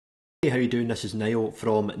Hey, how you doing? This is Niall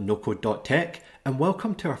from NoCode.Tech and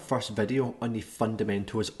welcome to our first video on the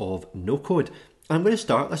fundamentals of no-code. I'm going to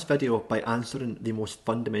start this video by answering the most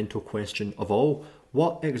fundamental question of all.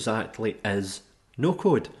 What exactly is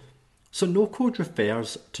no-code? So no-code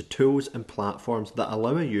refers to tools and platforms that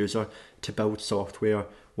allow a user to build software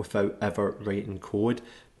without ever writing code.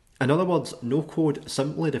 In other words, no-code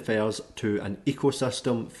simply refers to an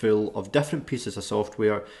ecosystem full of different pieces of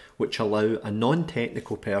software which allow a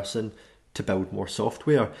non-technical person to build more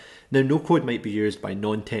software. Now, no-code might be used by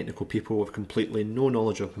non-technical people with completely no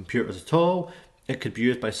knowledge of computers at all. It could be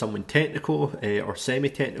used by someone technical or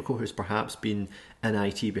semi-technical who's perhaps been in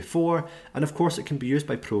IT before. And of course, it can be used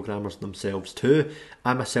by programmers themselves too.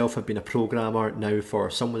 I myself have been a programmer now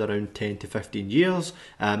for somewhere around 10 to 15 years.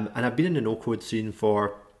 And I've been in the no-code scene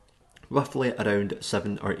for roughly around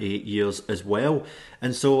 7 or 8 years as well.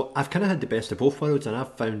 And so I've kind of had the best of both worlds, and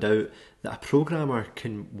I've found out that a programmer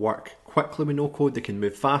can work quickly with no code, they can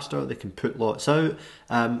move faster, they can put lots out.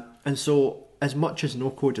 And so as much as no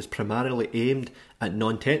code is primarily aimed at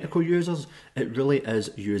non-technical users, it really is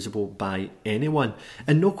usable by anyone.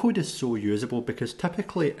 And no code is so usable because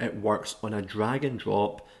typically it works on a drag and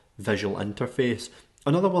drop visual interface.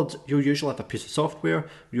 In other words, you'll usually have a piece of software,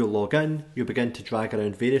 you'll log in, you'll begin to drag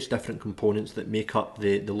around various different components that make up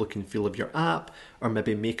the look and feel of your app, or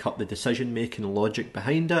maybe make up the decision-making logic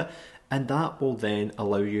behind it, and that will then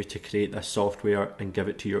allow you to create this software and give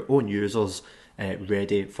it to your own users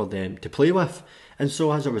ready for them to play with. And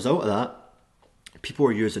so as a result of that, people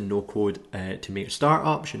are using no-code to make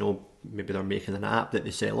startups. Maybe they're making an app that they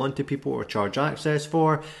sell on to people or charge access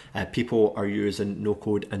for. People are using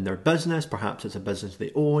no-code in their business. Perhaps it's a business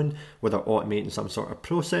they own where they're automating some sort of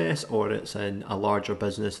process, or it's in a larger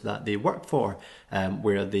business that they work for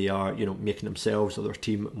where they are making themselves or their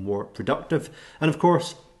team more productive. And of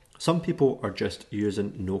course, some people are just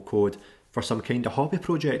using no-code for some kind of hobby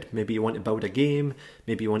project. Maybe you want to build a game,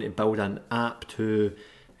 maybe you want to build an app to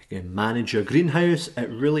manage your greenhouse. It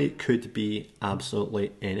really could be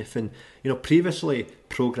absolutely anything. Previously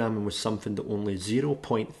programming was something that only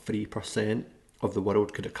 0.3% of the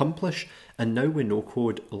world could accomplish, and now with no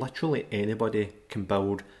code, literally anybody can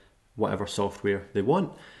build whatever software they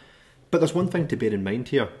want. But there's one thing to bear in mind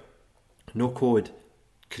here. No code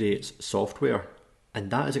creates software,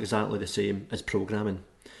 and that is exactly the same as programming.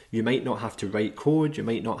 You might not have to write code, you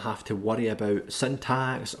might not have to worry about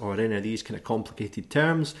syntax or any of these kind of complicated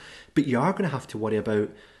terms, but you are going to have to worry about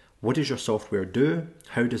what does your software do,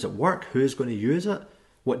 how does it work, who's going to use it,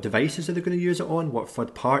 what devices are they going to use it on, what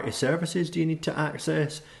third-party services do you need to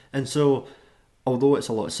access. And so, although it's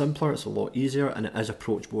a lot simpler, it's a lot easier, and it is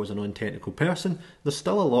approachable as a non-technical person, there's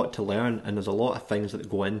still a lot to learn, and there's a lot of things that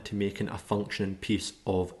go into making a functioning piece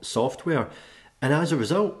of software. And as a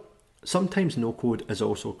result, sometimes no-code is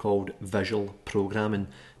also called visual programming.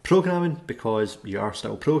 Programming because you are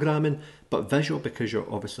still programming, but visual because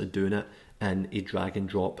you're obviously doing it in a drag and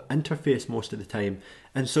drop interface most of the time.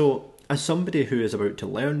 And so as somebody who is about to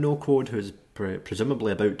learn no-code, who is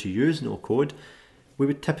presumably about to use no-code, we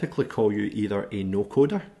would typically call you either a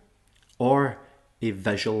no-coder or a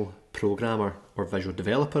visual programmer, or visual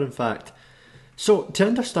developer in fact. So to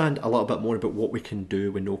understand a little bit more about what we can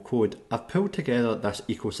do with no code, I've pulled together this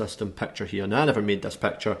ecosystem picture here. Now, I never made this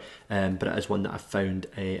picture, but it is one that I've found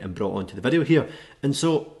and brought onto the video here. And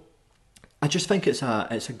so I just think it's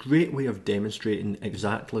a great way of demonstrating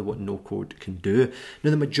exactly what no code can do. Now,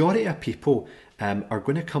 the majority of people are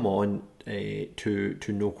going to come on to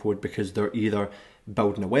no code because they're either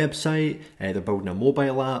building a website, they're building a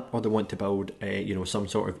mobile app, or they want to build some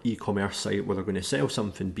sort of e-commerce site where they're going to sell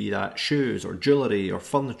something, be that shoes or jewellery or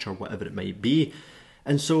furniture, whatever it might be.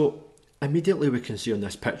 And so immediately we can see on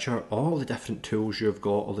this picture all the different tools you've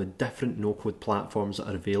got, all the different no-code platforms that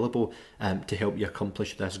are available to help you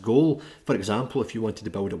accomplish this goal. For example, if you wanted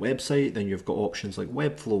to build a website, then you've got options like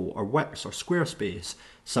Webflow or Wix or Squarespace.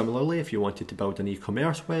 Similarly, if you wanted to build an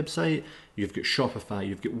e-commerce website, you've got Shopify,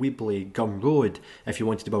 you've got Weebly, Gumroad. If you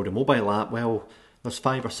wanted to build a mobile app, well, there's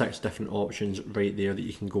 5 or 6 different options right there that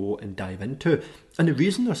you can go and dive into. And the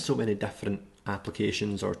reason there's so many different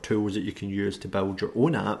applications or tools that you can use to build your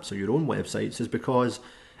own apps or your own websites is because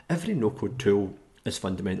every no-code tool is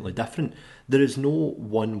fundamentally different. There is no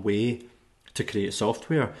one way to create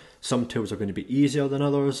software. Some tools are going to be easier than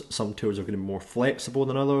others, some tools are going to be more flexible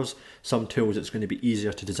than others, some tools it's going to be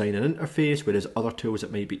easier to design an interface, whereas other tools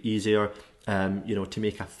it might be easier to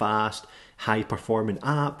make a fast, high-performing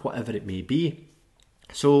app, whatever it may be.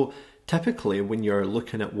 So typically when you're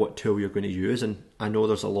looking at what tool you're going to use, and I know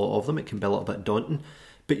there's a lot of them, it can be a little bit daunting,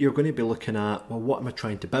 but you're going to be looking at, well, what am I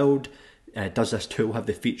trying to build? Does this tool have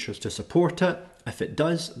the features to support it? If it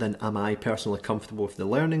does, then am I personally comfortable with the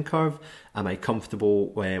learning curve? Am I comfortable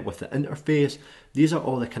with the interface? These are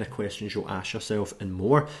all the kind of questions you'll ask yourself and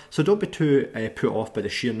more. So don't be too put off by the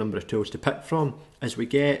sheer number of tools to pick from. As we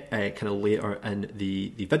get kind of later in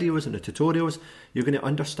the videos and the tutorials, you're going to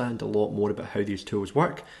understand a lot more about how these tools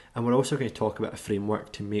work. And we're also going to talk about a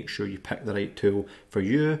framework to make sure you pick the right tool for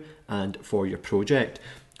you and for your project.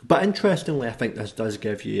 But interestingly, I think this does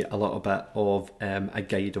give you a little bit of a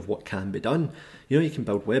guide of what can be done. You know, you can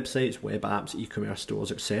build websites, web apps, e-commerce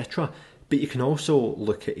stores, etc. But you can also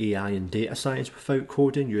look at AI and data science without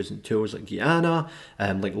coding using tools like Giana,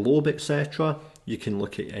 like Lobe, etc. You can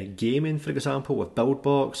look at gaming, for example, with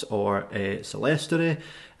BuildBox or Celestery.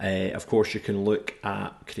 Of course, you can look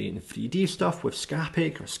at creating 3D stuff with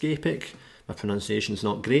Scapic or Scapic. My pronunciation's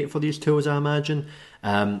not great for these tools, I imagine.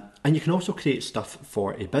 And you can also create stuff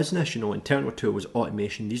for a business, you know, internal tools,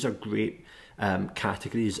 automation. These are great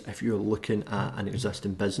categories if you're looking at an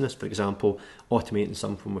existing business. For example, automating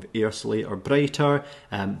something with AirSlate or Brighter,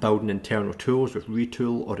 building internal tools with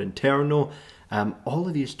Retool or Internal. All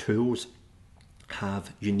of these tools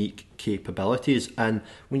have unique capabilities, and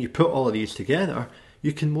when you put all of these together,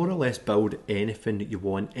 you can more or less build anything that you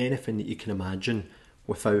want, anything that you can imagine,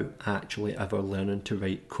 without actually ever learning to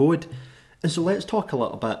write code. And so let's talk a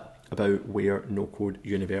little bit about where No Code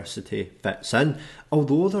University fits in.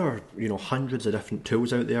 Although there are, you know, hundreds of different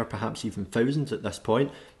tools out there, perhaps even thousands at this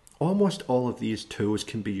point, almost all of these tools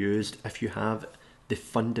can be used if you have the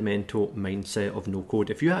fundamental mindset of no code.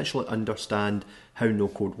 If you actually understand how no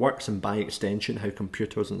code works, and by extension how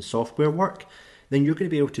computers and software work, then you're going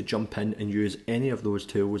to be able to jump in and use any of those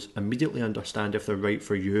tools, immediately understand if they're right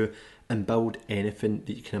for you, and build anything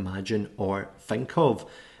that you can imagine or think of.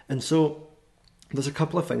 And so there's a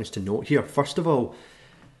couple of things to note here. First of all,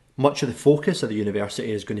 much of the focus of the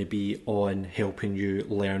university is going to be on helping you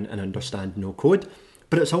learn and understand no code,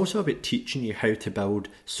 but it's also about teaching you how to build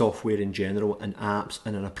software in general and apps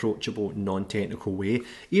in an approachable, non-technical way.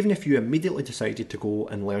 Even if you immediately decided to go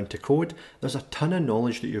and learn to code, there's a ton of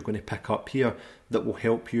knowledge that you're going to pick up here that will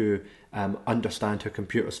help you understand how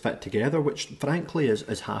computers fit together, which frankly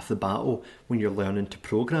is half the battle when you're learning to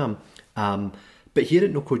program. But here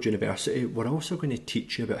at No Code University, we're also going to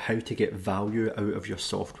teach you about how to get value out of your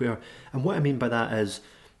software. And what I mean by that is,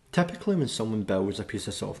 typically when someone builds a piece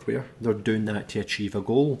of software, they're doing that to achieve a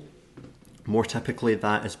goal. More typically,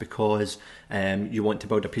 that is because you want to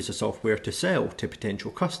build a piece of software to sell to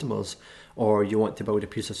potential customers, or you want to build a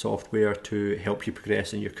piece of software to help you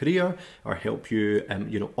progress in your career, or help you,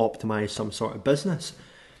 optimize some sort of business.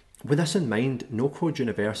 With this in mind, No Code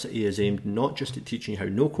University is aimed not just at teaching you how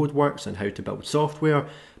no code works and how to build software,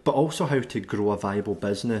 but also how to grow a viable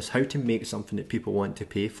business, how to make something that people want to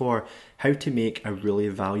pay for, how to make a really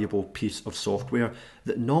valuable piece of software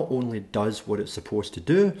that not only does what it's supposed to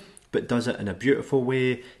do, but does it in a beautiful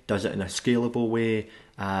way, does it in a scalable way,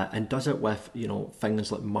 and does it with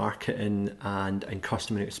things like marketing and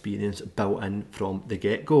customer experience built in from the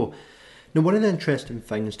get-go. Now, one of the interesting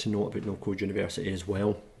things to note about No Code University as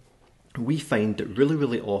well, we find that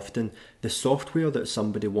really often the software that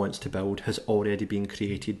somebody wants to build has already been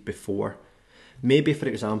created before. Maybe, for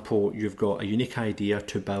example, you've got a unique idea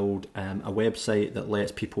to build a website that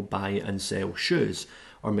lets people buy and sell shoes,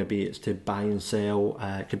 or maybe it's to buy and sell,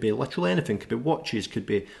 it could be literally anything, it could be watches, could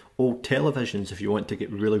be old televisions if you want to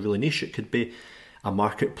get really niche, it could be a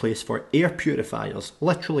marketplace for air purifiers,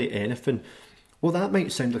 literally anything. Well, that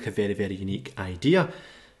might sound like a very unique idea,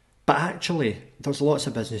 but actually there's lots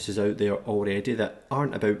of businesses out there already that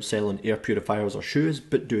aren't about selling air purifiers or shoes,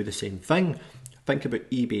 but do the same thing. Think about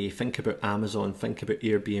eBay, think about Amazon, think about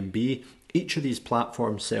Airbnb. Each of these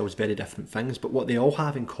platforms sells very different things, but what they all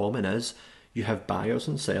have in common is you have buyers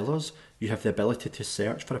and sellers, you have the ability to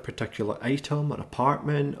search for a particular item or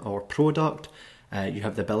apartment or product, you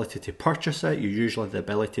have the ability to purchase it, you usually have the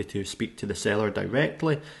ability to speak to the seller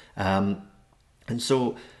directly. And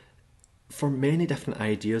so for many different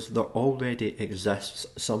ideas, there already exists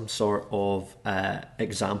some sort of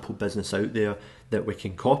example business out there that we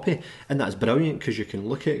can copy. And that's brilliant because you can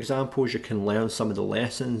look at examples, you can learn some of the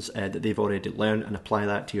lessons that they've already learned and apply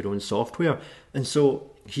that to your own software. And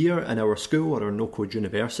so here in our school or our No Code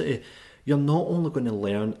University, you're not only going to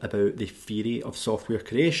learn about the theory of software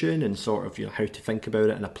creation and sort of how to think about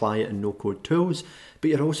it and apply it in no-code tools,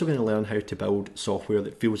 but you're also going to learn how to build software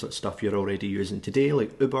that feels like stuff you're already using today,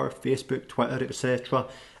 like Uber, Facebook, Twitter, etc.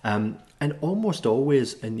 And almost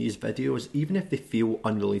always in these videos, even if they feel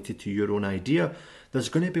unrelated to your own idea, there's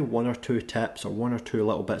going to be one or two tips or one or two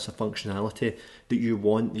little bits of functionality that you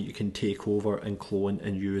want that you can take over and clone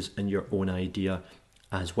and use in your own idea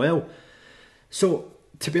as well. So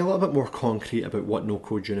to be a little bit more concrete about what No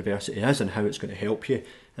Code University is and how it's going to help you,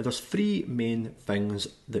 there's three main things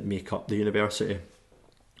that make up the university.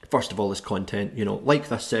 First of all is content. Like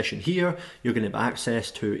this session here, you're going to have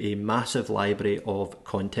access to a massive library of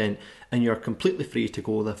content and you're completely free to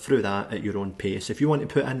go through that at your own pace. If you want to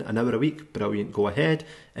put in an hour a week, brilliant, go ahead.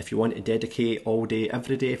 If you want to dedicate all day,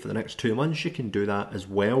 every day for the next 2 months, you can do that as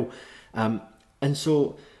well. And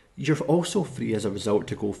so you're also free as a result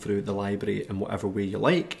to go through the library in whatever way you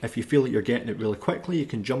like. If you feel that you're getting it really quickly, you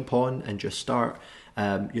can jump on and just start,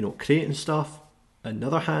 creating stuff. On the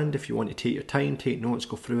other hand, if you want to take your time, take notes,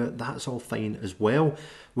 go through it, that's all fine as well.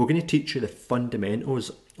 We're going to teach you the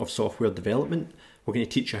fundamentals of software development. We're going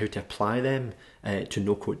to teach you how to apply them to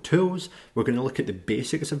no-code tools. We're going to look at the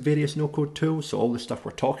basics of various no-code tools, so all the stuff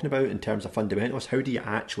we're talking about in terms of fundamentals, how do you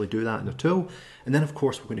actually do that in a tool? And then of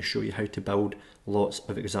course we're going to show you how to build lots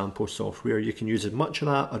of example software. You can use as much of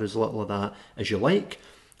that or as little of that as you like.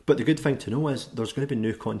 But the good thing to know is there's going to be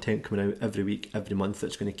new content coming out every week, every month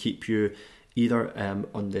that's going to keep you either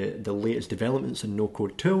on the latest developments in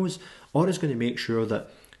no-code tools, or is going to make sure that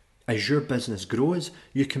as your business grows,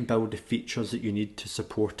 you can build the features that you need to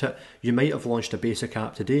support it. You might have launched a basic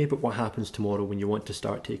app today, but what happens tomorrow when you want to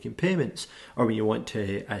start taking payments, or when you want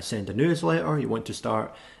to send a newsletter, you want to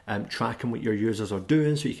start tracking what your users are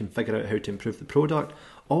doing so you can figure out how to improve the product.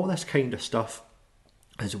 All this kind of stuff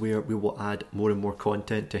is where we will add more and more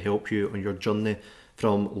content to help you on your journey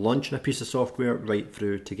from launching a piece of software right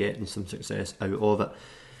through to getting some success out of it.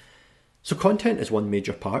 So content is one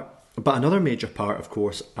major part, but another major part, of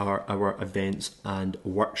course, are our events and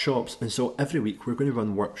workshops. And so every week we're going to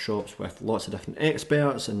run workshops with lots of different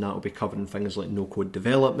experts, and that will be covering things like no-code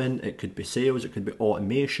development, it could be sales, it could be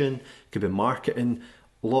automation, it could be marketing,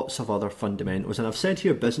 lots of other fundamentals. And I've said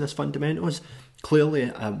here business fundamentals. Clearly,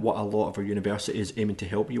 what a lot of our university is aiming to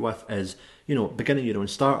help you with is, beginning your own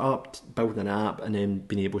startup, building an app, and then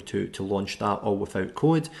being able to launch that all without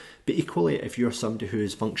code. But equally, if you're somebody who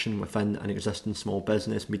is functioning within an existing small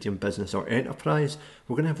business, medium business, or enterprise,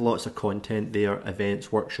 we're going to have lots of content there,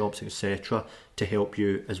 events, workshops, etc., to help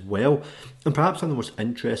you as well. And perhaps one of the most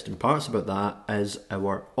interesting parts about that is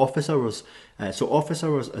our office hours. So office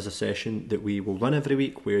hours is a session that we will run every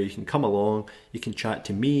week where you can come along, you can chat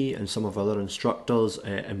to me and some of our other instructors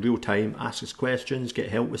in real time, ask us questions, get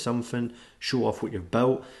help with something, show off what you've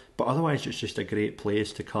built. But otherwise it's just a great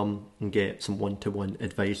place to come and get some one-to-one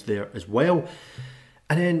advice there as well.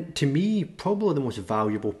 And then to me, probably the most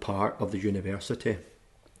valuable part of the university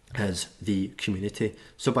is the community.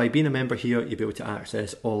 So by being a member here, you'll be able to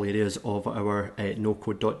access all areas of our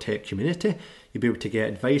NoCode.Tech community. You'll be able to get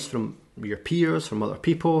advice from your peers, from other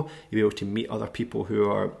people. You'll be able to meet other people who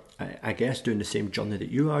are, I guess, doing the same journey that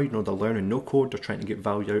you are. They're learning no code, they're trying to get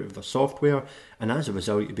value out of their software. And as a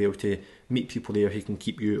result, you'll be able to meet people there who can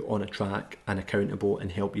keep you on a track and accountable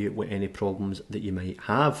and help you with any problems that you might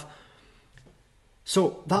have.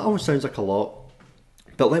 So that all sounds like a lot.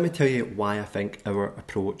 But let me tell you why I think our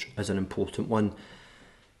approach is an important one.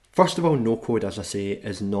 First of all, no code, as I say,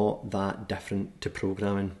 is not that different to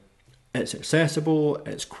programming. It's accessible,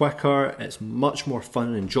 it's quicker, it's much more fun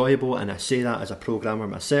and enjoyable, and I say that as a programmer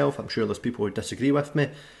myself. I'm sure there's people who disagree with me.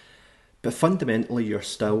 But fundamentally, you're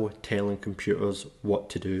still telling computers what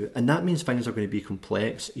to do. And that means things are going to be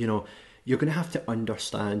complex. You're going to have to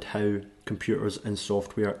understand how computers and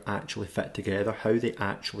software actually fit together, how they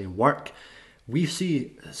actually work. We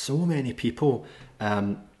see so many people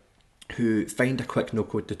who find a quick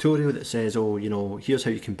no-code tutorial that says, here's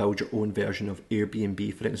how you can build your own version of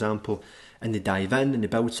Airbnb, for example, and they dive in and they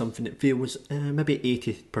build something that feels maybe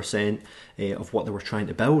 80% of what they were trying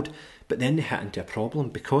to build, but then they hit into a problem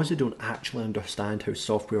because they don't actually understand how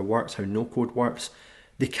software works, how no-code works.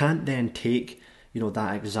 They can't then take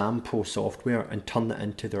that example software and turn it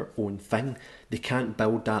into their own thing. They can't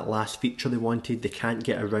build that last feature they wanted. They can't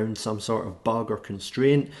get around some sort of bug or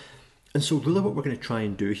constraint. And so really what we're going to try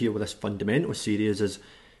and do here with this fundamental series is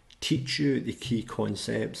teach you the key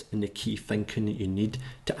concepts and the key thinking that you need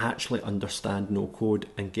to actually understand no code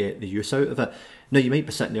and get the use out of it. Now you might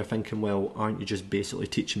be sitting there thinking, well, aren't you just basically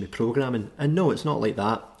teaching me programming? And no, it's not like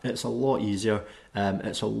that. It's a lot easier.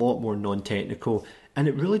 It's a lot more non-technical. And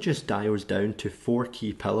it really just dials down to 4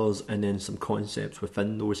 key pillars and then some concepts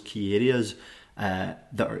within those key areas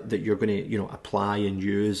that you're going to apply and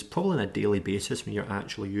use probably on a daily basis when you're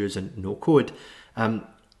actually using no code.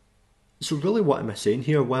 So really what am I saying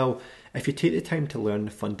here? Well, If you take the time to learn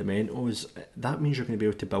the fundamentals, that means you're going to be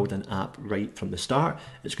able to build an app right from the start.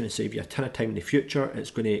 It's going to save you a ton of time in the future.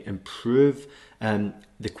 It's going to improve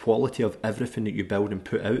the quality of everything that you build and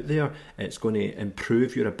put out there. It's going to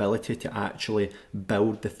improve your ability to actually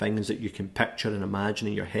build the things that you can picture and imagine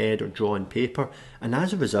in your head or draw on paper. And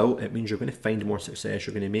as a result, it means you're going to find more success,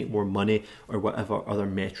 you're going to make more money, or whatever other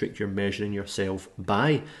metric you're measuring yourself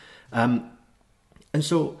by. And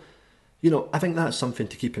so, I think that's something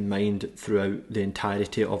to keep in mind throughout the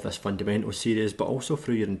entirety of this fundamental series, but also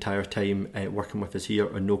through your entire time working with us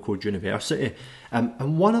here on No Code University.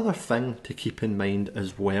 And one other thing to keep in mind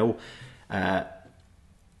as well, a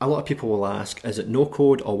lot of people will ask, is it no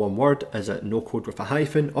code, all one word? Is it no code with a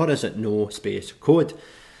hyphen, or is it no space code?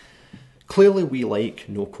 Clearly, we like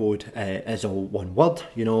no code as all one word.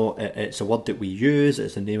 It's a word that we use,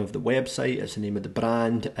 it's the name of the website, it's the name of the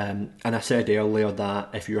brand. And I said earlier that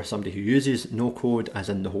if you're somebody who uses no code, as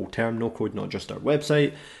in the whole term no code, not just our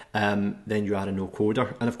website, then you are a no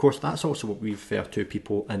coder. And of course, that's also what we refer to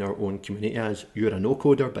people in our own community as. You're a no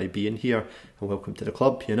coder by being here, and welcome to the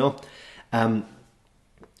club,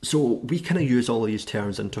 So we kind of use all of these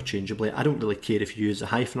terms interchangeably. I don't really care if you use a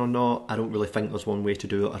hyphen or not. I don't really think there's one way to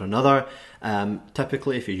do it or another.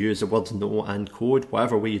 Typically, if you use the words no and code,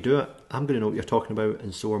 whatever way you do it, I'm going to know what you're talking about,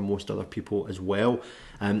 and so are most other people as well.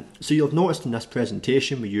 So you'll have noticed in this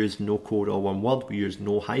presentation, we used no code, all one word. We used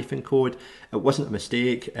no hyphen code. It wasn't a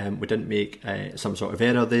mistake. We didn't make some sort of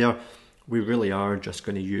error there. We really are just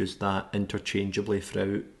going to use that interchangeably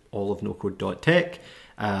throughout all of NoCode.Tech.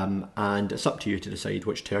 And it's up to you to decide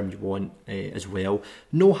which term you want as well.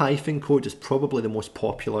 No hyphen code is probably the most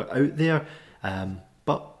popular out there,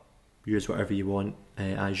 but use whatever you want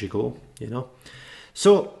as you go,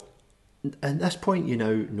 So at this point, you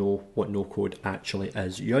now know what no code actually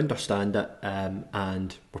is. You understand it,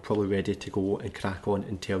 and we're probably ready to go and crack on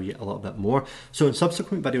and tell you a little bit more. So in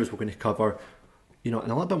subsequent videos, we're going to cover in a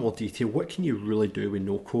little bit more detail, what can you really do with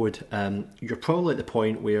no code? You're probably at the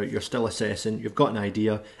point where you're still assessing, you've got an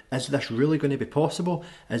idea, is this really going to be possible?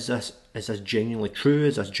 Is this genuinely true?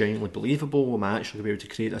 Is this genuinely believable? Am I actually going to be able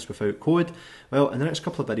to create this without code? Well, in the next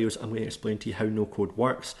couple of videos, I'm going to explain to you how no code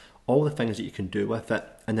works, all the things that you can do with it,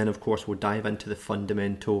 and then of course we'll dive into the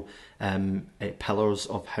fundamental pillars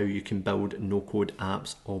of how you can build no code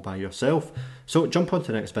apps all by yourself. So jump on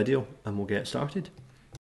to the next video and we'll get started.